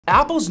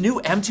Apple's new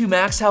M2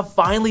 Macs have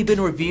finally been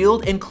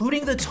revealed,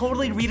 including the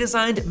totally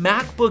redesigned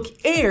MacBook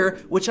Air,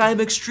 which I am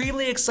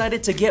extremely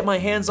excited to get my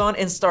hands on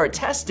and start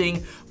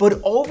testing.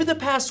 But over the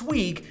past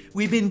week,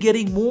 we've been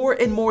getting more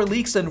and more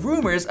leaks and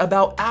rumors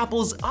about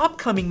Apple's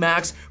upcoming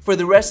Macs for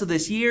the rest of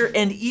this year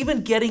and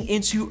even getting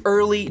into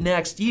early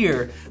next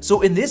year.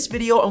 So in this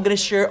video, I'm gonna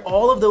share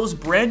all of those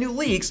brand new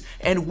leaks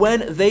and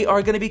when they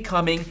are gonna be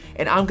coming,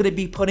 and I'm gonna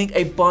be putting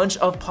a bunch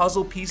of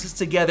puzzle pieces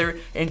together,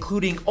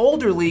 including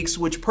older leaks,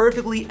 which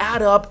perfectly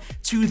add up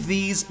to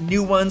these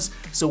new ones.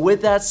 So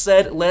with that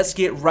said, let's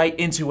get right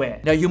into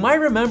it. Now, you might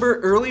remember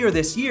earlier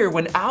this year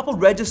when Apple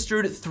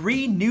registered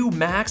 3 new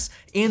Macs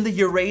in the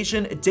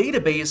Eurasian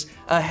database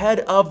ahead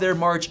of their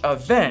March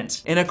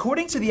event. And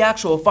according to the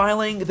actual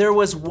filing, there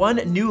was 1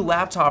 new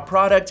laptop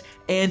product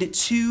and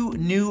 2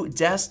 new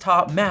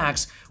desktop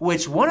Macs,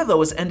 which one of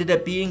those ended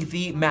up being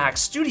the Mac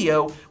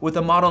Studio with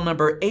the model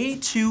number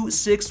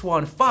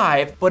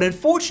A2615. But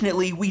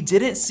unfortunately, we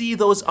didn't see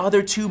those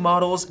other 2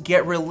 models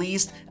get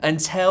released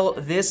until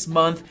this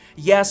month.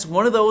 Yes,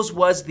 one of those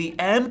was the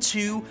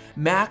M2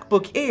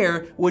 MacBook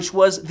Air, which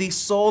was the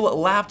sole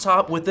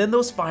laptop within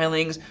those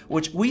filings,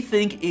 which we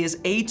think is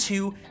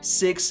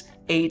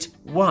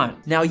A2681.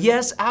 Now,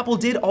 yes, Apple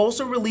did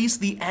also release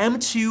the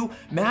M2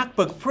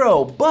 MacBook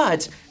Pro,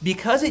 but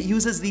because it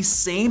uses the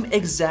same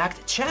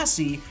exact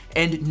chassis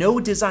and no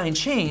design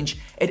change,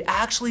 it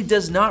actually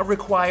does not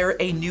require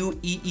a new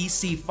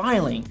EEC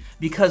filing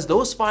because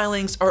those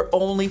filings are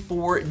only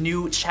for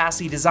new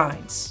chassis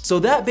designs. So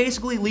that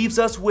basically leaves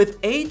us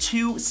with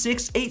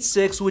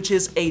A2686, which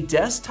is a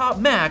desktop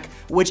Mac,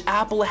 which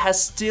Apple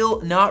has still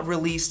not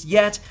released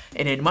yet.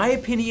 And in my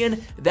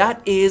opinion,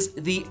 that is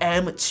the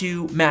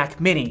M2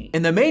 Mac Mini.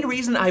 And the main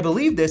reason I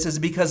believe this is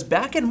because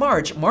back in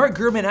March, Mark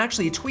Gurman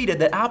actually tweeted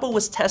that Apple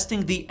was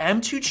testing the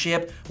M2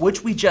 chip,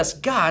 which we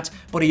just got,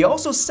 but he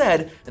also said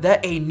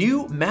that a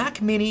new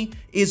Mac Mini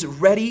is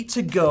ready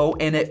to go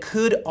and it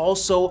could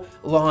also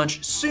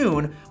launch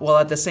soon, while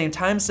at the same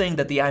time saying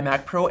that the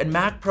iMac Pro and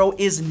Mac Pro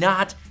is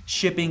not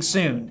shipping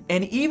soon.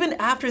 And even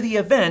after the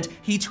event,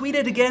 he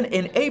tweeted again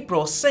in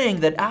April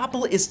saying that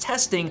Apple is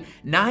testing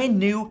 9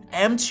 new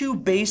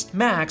M2 based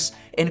Macs,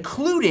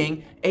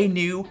 including a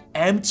new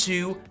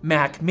M2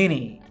 Mac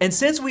Mini. And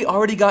since we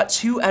already got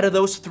 2 out of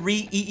those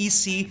 3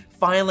 EEC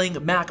filing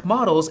Mac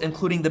models,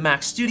 including the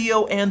Mac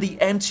Studio and the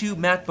M2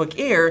 MacBook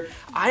Air,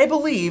 I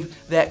believe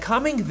that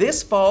coming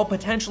this fall,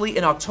 potentially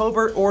in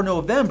October or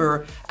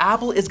November,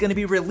 Apple is going to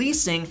be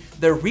releasing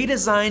the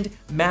redesigned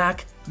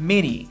Mac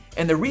Mini.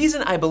 And the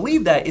reason I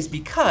believe that is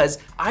because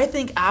I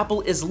think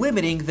Apple is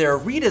limiting their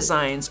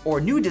redesigns or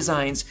new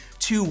designs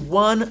to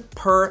 1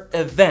 per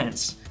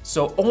event.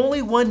 So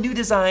only 1 new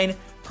design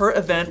per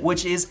event,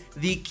 which is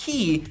the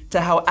key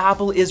to how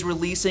Apple is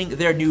releasing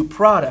their new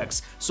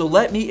products. So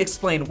let me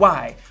explain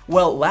why.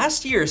 Well,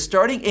 last year,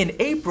 starting in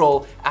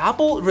April,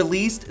 Apple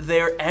released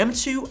their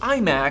M2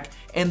 iMac,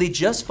 and they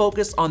just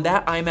focused on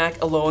that iMac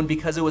alone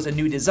because it was a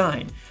new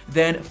design.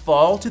 Then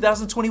fall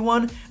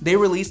 2021, they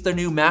released their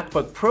new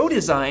MacBook Pro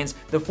designs,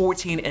 the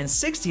 14 and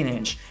 16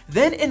 inch.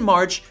 Then in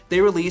March,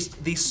 they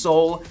released the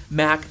sole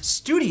Mac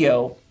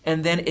Studio.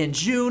 And then in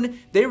June,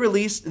 they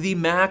released the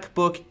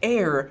MacBook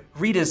Air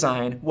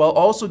redesign while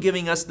also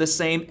giving us the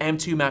same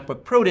M2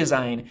 MacBook Pro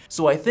design.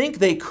 So I think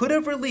they could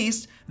have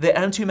released the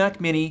M2 Mac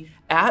Mini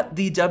at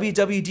the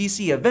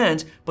WWDC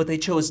event, but they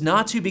chose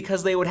not to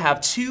because they would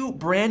have 2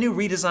 brand new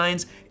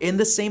redesigns in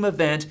the same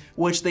event,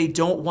 which they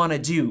don't want to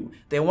do.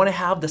 They want to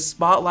have the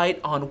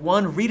spotlight on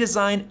 1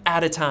 redesign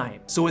at a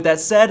time. So with that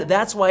said,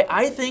 that's why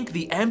I think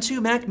the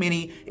M2 Mac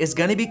Mini is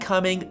going to be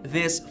coming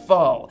this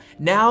fall.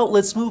 Now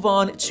let's move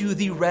on to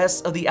the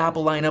rest of the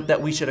Apple lineup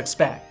that we should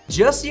expect.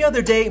 Just the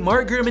other day,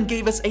 Mark Gurman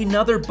gave us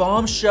another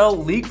bombshell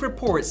leak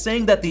report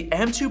saying that the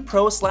M2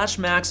 Pro /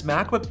 Max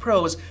MacBook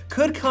Pros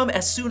could come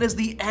as soon as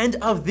the end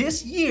of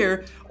this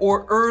year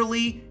or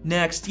early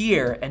next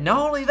year. And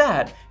not only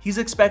that, he's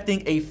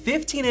expecting a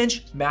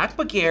 15-inch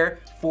MacBook Air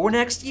for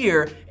next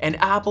year, and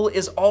Apple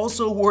is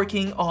also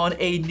working on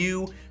a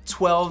new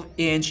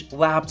 12-inch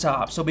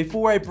laptop. So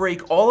before I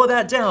break all of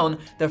that down,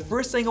 the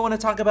first thing I want to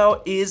talk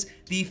about is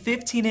the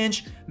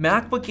 15-inch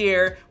MacBook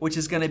Air, which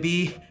is going to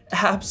be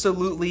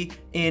absolutely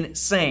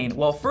insane.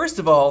 Well, first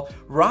of all,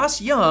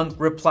 Ross Young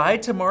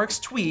replied to Mark's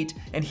tweet,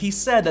 and he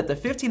said that the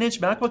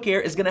 15-inch MacBook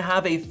Air is going to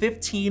have a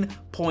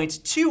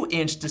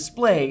 15.2-inch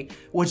display,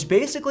 which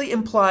basically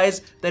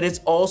implies that it's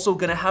also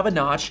going to have a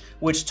notch,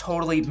 which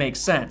totally makes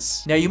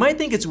sense. Now, you might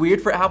think it's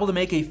weird for Apple to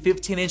make a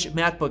 15-inch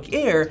MacBook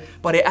Air,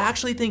 but I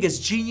actually think it's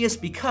genius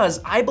because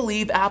I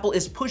believe Apple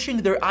is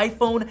pushing their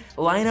iPhone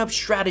lineup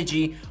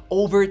strategy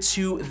over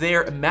to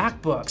their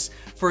MacBooks.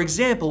 For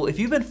example, if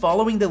you've been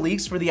following the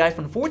leaks for the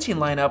iPhone 14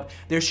 lineup,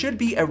 there should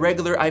be a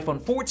regular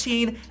iPhone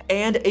 14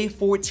 and a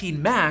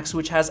 14 Max,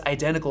 which has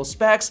identical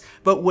specs,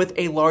 but with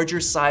a larger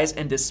size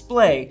and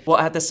display, while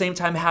at the same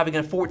time having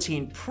a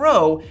 14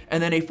 Pro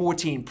and then a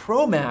 14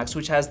 Pro Max,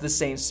 which has the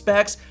same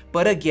specs,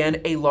 but again,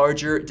 a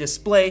larger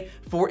display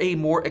for a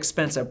more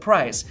expensive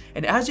price.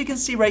 And as you can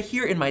see right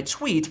here in my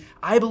tweet,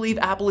 I believe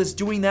Apple is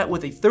doing that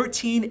with a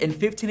 13 and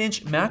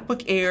 15-inch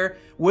MacBook Air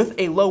with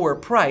a lower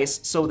price,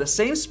 so the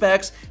same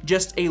specs,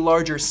 just a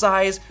larger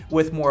size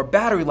with more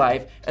battery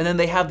life. And then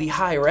they have the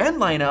higher end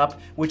lineup,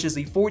 which is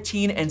the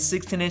 14 and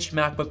 16-inch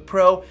MacBook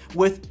Pro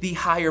with the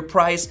higher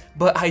price,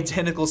 but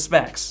identical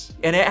specs.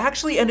 And I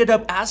actually ended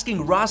up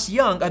asking Ross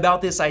Young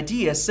about this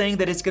idea, saying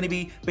that it's gonna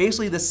be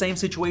basically the same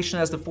situation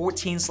as the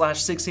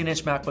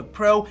 14/16-inch MacBook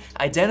Pro,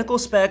 identical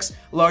specs,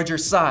 larger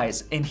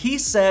size. And he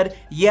said,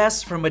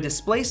 yes, from a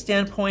display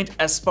standpoint,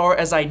 as far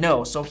as I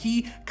know. So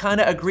he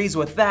kinda agrees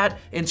with that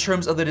in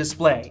terms of the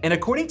display. And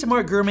according to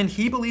Mark Gurman,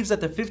 he believes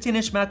that the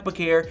 15-inch MacBook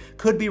Air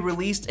could be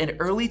released in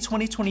early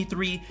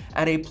 2023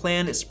 at a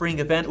planned spring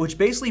event, which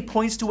basically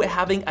points to it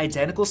having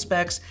identical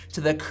specs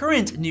to the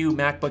current new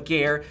MacBook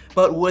Air,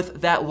 but with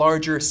that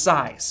larger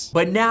size.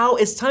 But now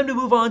it's time to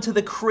move on to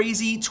the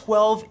crazy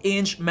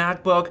 12-inch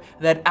MacBook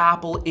that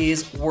Apple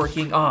is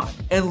working on.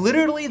 And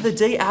literally the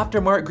day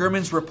after Mark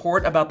Gurman's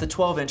report about the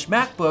 12-inch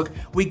MacBook,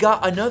 we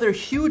got another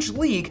huge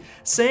leak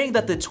saying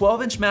that the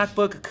 12-inch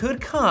MacBook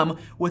could come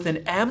with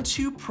an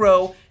M2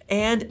 Pro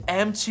and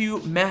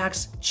M2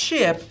 Max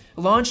chip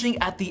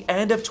launching at the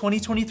end of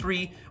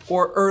 2023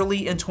 or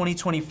early in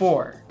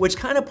 2024, which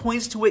kind of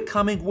points to it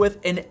coming with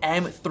an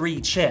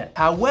M3 chip.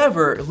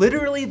 However,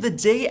 literally the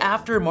day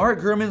after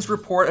Mark Gurman's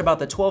report about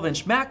the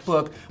 12-inch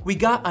MacBook, we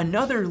got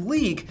another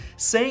leak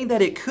saying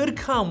that it could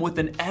come with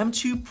an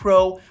M2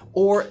 Pro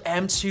or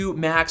M2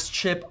 Max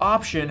chip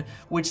option,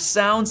 which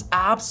sounds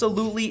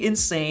absolutely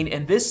insane,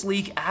 and this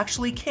leak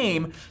actually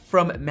came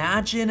from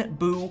Majin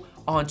Buu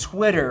on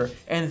Twitter,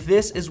 and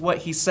this is what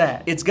he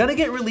said. It's gonna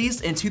get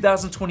released in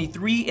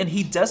 2023, and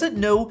he doesn't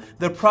know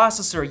the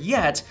processor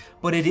yet,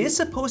 but it is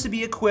supposed to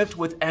be equipped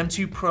with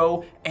M2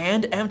 Pro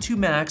and M2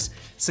 Max,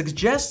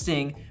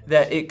 suggesting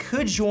that it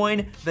could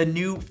join the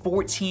new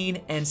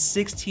 14 and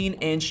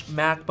 16-inch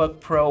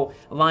MacBook Pro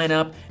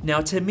lineup.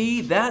 Now, to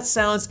me, that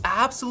sounds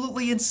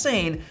absolutely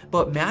insane,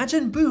 but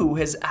Majin Buu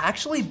has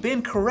actually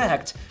been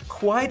correct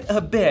quite a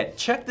bit.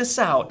 Check this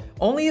out.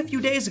 Only a few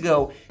days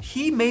ago,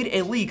 he made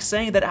a leak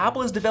saying that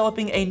Apple is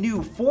developing a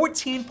new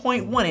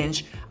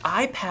 14.1-inch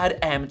iPad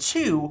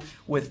M2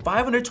 with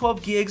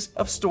 512 gigs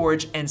of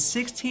storage and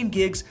 16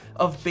 gigs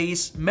of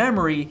base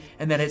memory,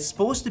 and that it's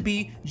supposed to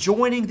be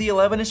joining the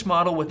 11-inch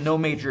model with no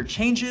major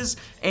changes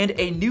and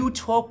a new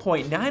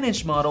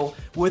 12.9-inch model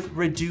with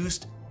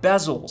reduced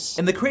bezels.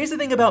 And the crazy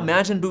thing about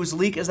Majin Buu's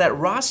leak is that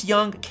Ross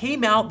Young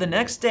came out the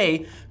next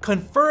day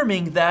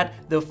confirming that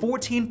the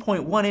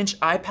 14.1-inch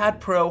iPad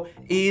Pro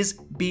is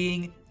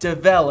being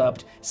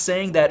developed,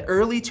 saying that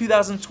early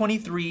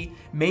 2023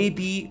 may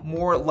be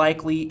more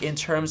likely in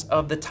terms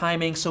of the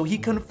timing. So he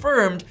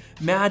confirmed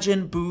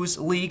Majin Buu's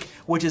leak,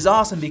 which is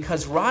awesome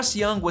because Ross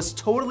Young was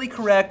totally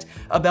correct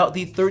about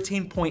the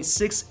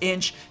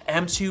 13.6-inch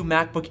M2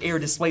 MacBook Air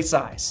display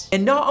size.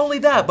 And not only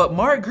that, but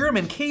Mark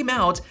Gurman came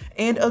out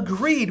and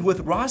agreed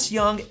with Ross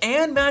Young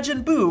and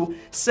Majin Buu,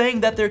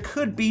 saying that there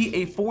could be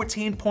a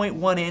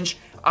 14.1-inch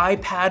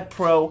iPad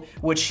Pro,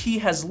 which he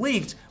has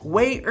leaked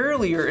way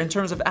earlier in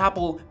terms of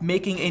Apple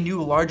making a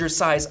new larger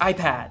size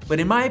iPad. But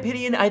in my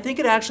opinion, I think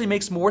it actually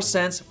makes more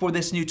sense for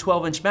this new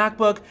 12-inch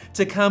MacBook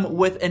to come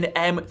with an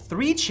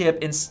M3 chip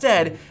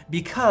instead,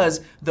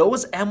 because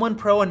those M1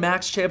 Pro and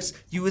Max chips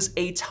use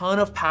a ton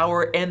of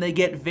power and they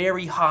get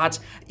very hot.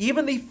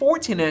 Even the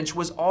 14-inch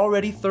was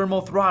already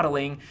thermal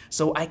throttling,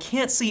 so I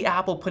can't see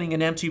Apple putting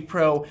an M2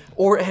 Pro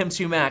or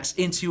M2 Max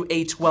into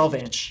a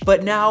 12-inch.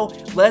 But now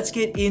let's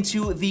get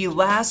into the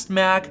last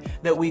Mac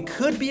that we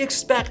could be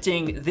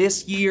expecting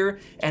this year,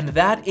 and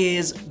that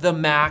is the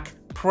Mac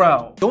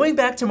Pro. Going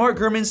back to Mark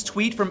Gurman's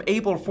tweet from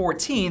April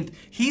 14th,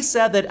 he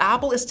said that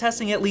Apple is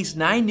testing at least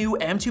 9 new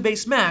M2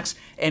 based Macs,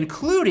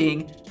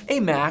 including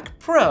a Mac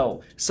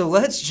Pro. So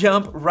let's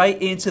jump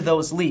right into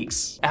those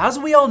leaks. As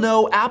we all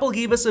know, Apple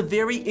gave us a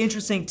very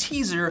interesting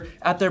teaser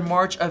at their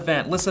March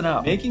event. Listen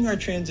up. Making our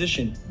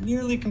transition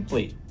nearly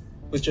complete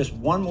with just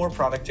one more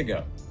product to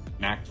go,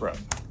 Mac Pro.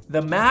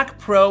 The Mac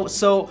Pro,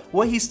 so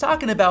what he's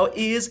talking about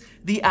is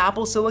the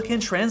Apple Silicon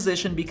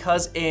transition,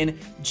 because in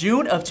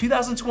June of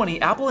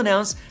 2020, Apple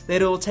announced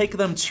that it will take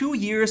them 2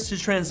 years to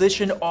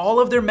transition all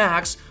of their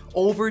Macs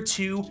over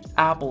to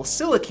Apple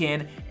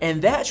Silicon,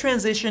 and that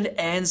transition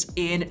ends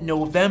in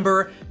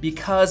November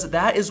because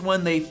that is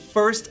when they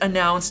first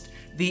announced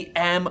the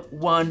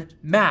M1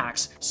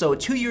 Max. So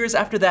 2 years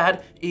after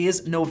that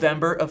is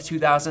November of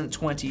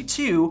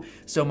 2022.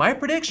 So my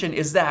prediction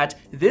is that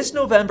this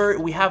November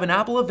we have an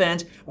Apple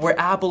event where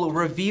Apple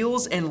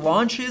reveals and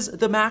launches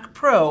the Mac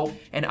Pro,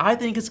 and I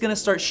think it's gonna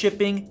start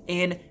shipping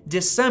in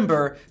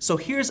December. So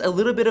here's a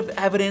little bit of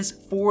evidence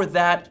for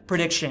that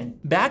prediction.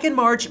 Back in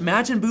March,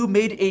 Majin Buu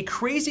made a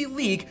crazy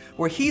leak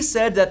where he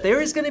said that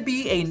there is gonna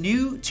be a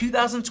new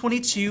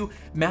 2022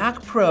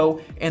 Mac Pro,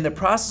 and the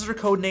processor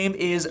code name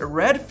is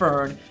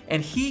Redfern,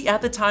 and he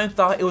at the time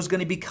thought it was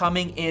gonna be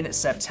coming in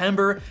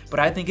September, but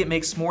I think it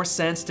makes more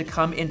sense to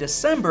come in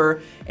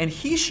December, and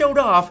he showed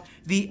off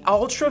the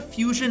Ultra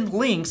Fusion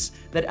links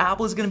that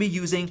Apple is gonna be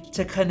using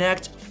to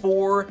connect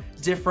 4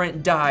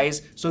 different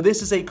dies. So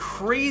this is a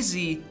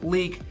crazy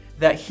leak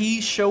that he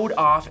showed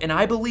off, and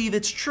I believe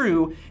it's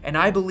true, and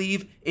I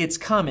believe it's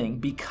coming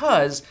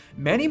because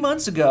many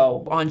months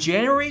ago, on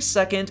January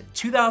 2nd,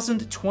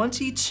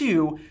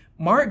 2022,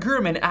 Mark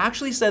Gurman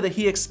actually said that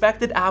he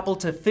expected Apple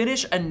to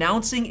finish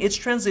announcing its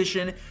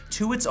transition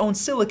to its own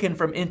silicon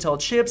from Intel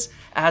chips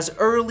as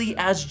early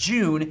as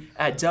June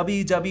at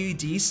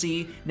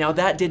WWDC. Now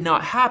that did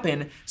not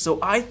happen, so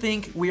I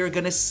think we are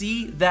gonna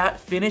see that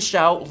finish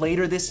out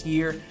later this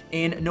year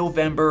in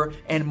November,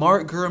 and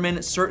Mark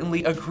Gurman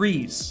certainly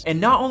agrees.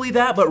 And not only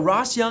that, but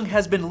Ross Young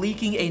has been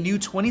leaking a new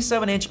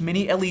 27-inch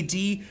mini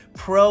LED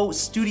Pro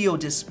Studio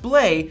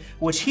display,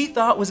 which he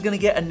thought was gonna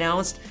get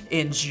announced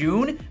in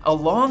June,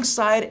 alongside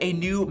a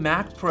new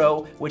Mac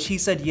Pro, which he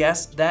said,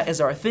 yes, that is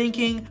our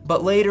thinking,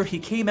 but later he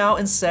came out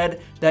and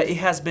said that it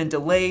has been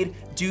delayed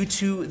due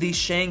to the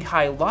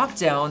Shanghai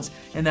lockdowns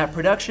and that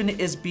production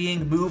is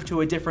being moved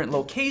to a different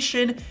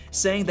location,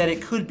 saying that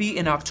it could be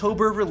an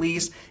October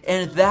release,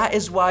 and that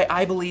is why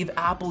I believe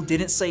Apple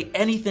didn't say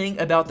anything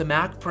about the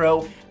Mac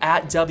Pro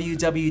at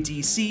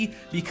WWDC,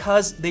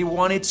 because they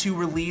wanted to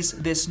release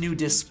this new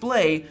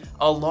display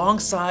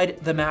alongside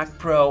the Mac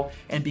Pro,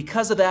 and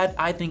because of that,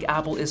 I think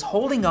Apple is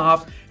holding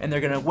off and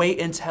they're gonna wait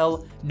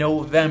until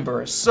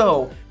November.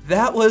 So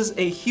that was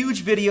a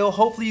huge video.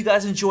 Hopefully you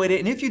guys enjoyed it,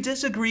 and if you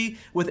disagree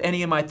with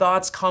any of my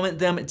thoughts, comment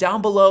them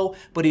down below.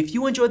 But if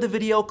you enjoyed the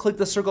video, click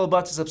the circle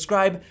above to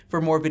subscribe for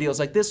more videos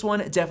like this one.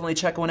 Definitely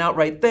check one out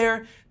right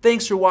there.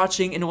 Thanks for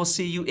watching, and we'll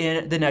see you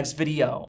in the next video.